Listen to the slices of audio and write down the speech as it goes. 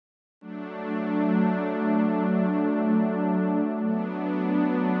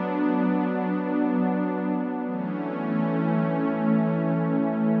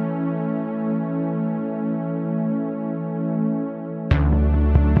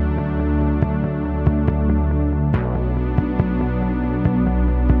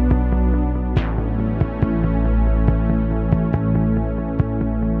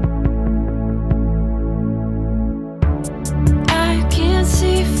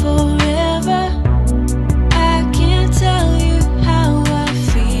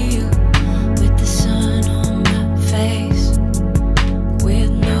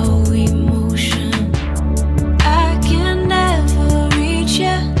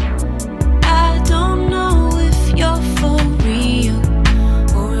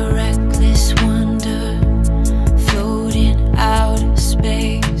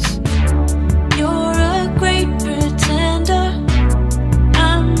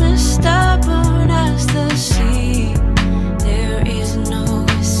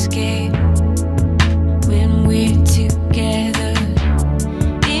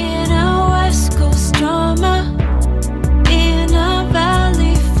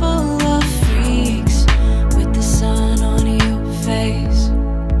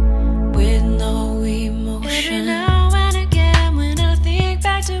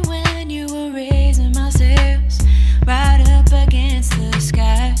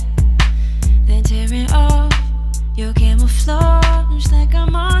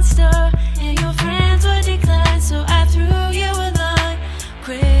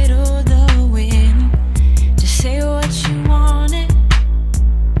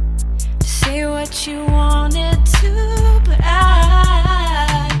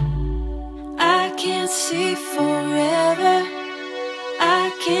empty forever.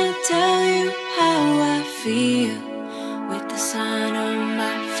 I can't tell you how I feel with the sign on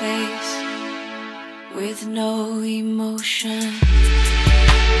my face, with no emotion.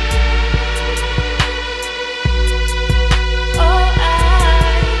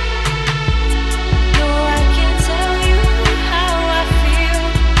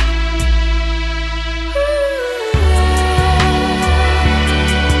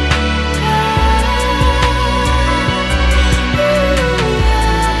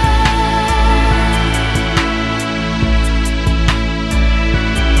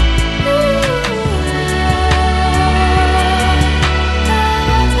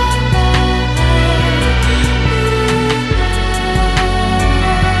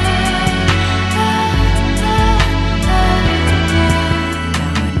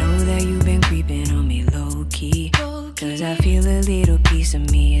 Cause I feel a little piece of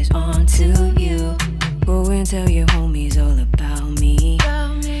me is on to you. Go and tell your homies all about me.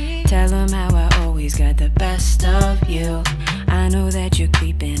 Tell them how I always got the best of you. I know that you're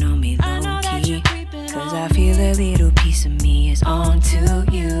creeping on me low-key, cause I feel a little piece of me is on to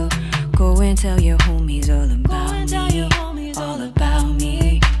you. Go and tell your homies